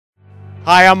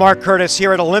Hi, I'm Mark Curtis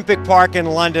here at Olympic Park in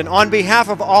London. On behalf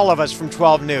of all of us from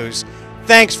 12 News,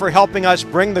 thanks for helping us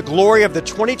bring the glory of the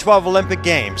 2012 Olympic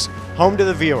Games home to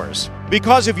the viewers.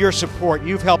 Because of your support,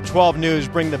 you've helped 12 News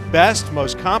bring the best,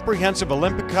 most comprehensive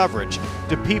Olympic coverage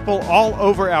to people all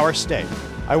over our state.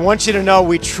 I want you to know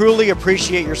we truly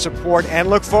appreciate your support and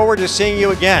look forward to seeing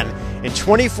you again in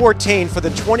 2014 for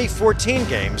the 2014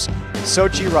 Games in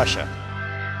Sochi, Russia.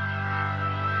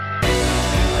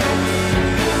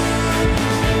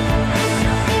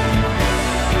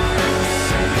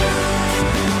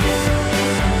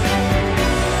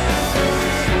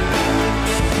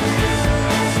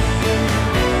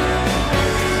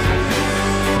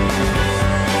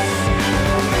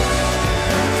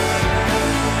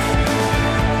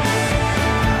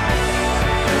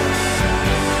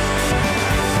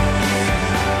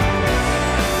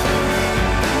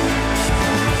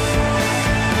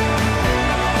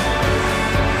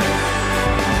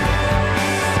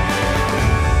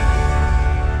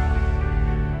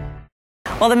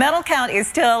 Well, the medal count is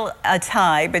still a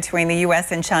tie between the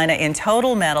U.S. and China in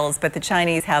total medals, but the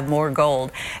Chinese have more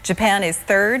gold. Japan is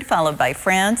third, followed by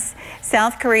France.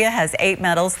 South Korea has 8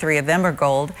 medals, 3 of them are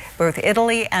gold. Both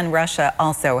Italy and Russia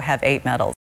also have 8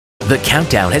 medals. The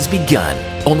countdown has begun.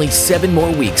 Only 7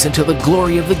 more weeks until the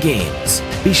glory of the Games.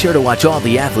 Be sure to watch all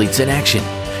the athletes in action.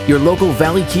 Your local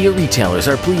Valley Kia retailers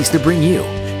are pleased to bring you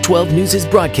 12 News'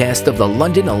 broadcast of the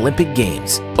London Olympic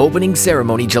Games, opening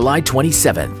ceremony July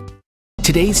 27th.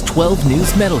 Today's 12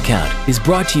 News medal count is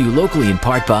brought to you locally in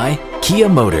part by Kia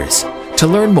Motors. To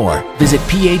learn more, visit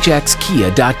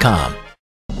phxkia.com.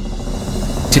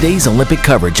 Today's Olympic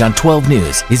coverage on 12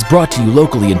 News is brought to you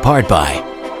locally in part by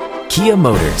Kia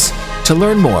Motors. To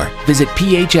learn more, visit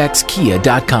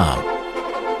phxkia.com.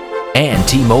 And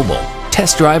T-Mobile.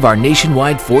 Test drive our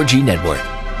nationwide 4G network.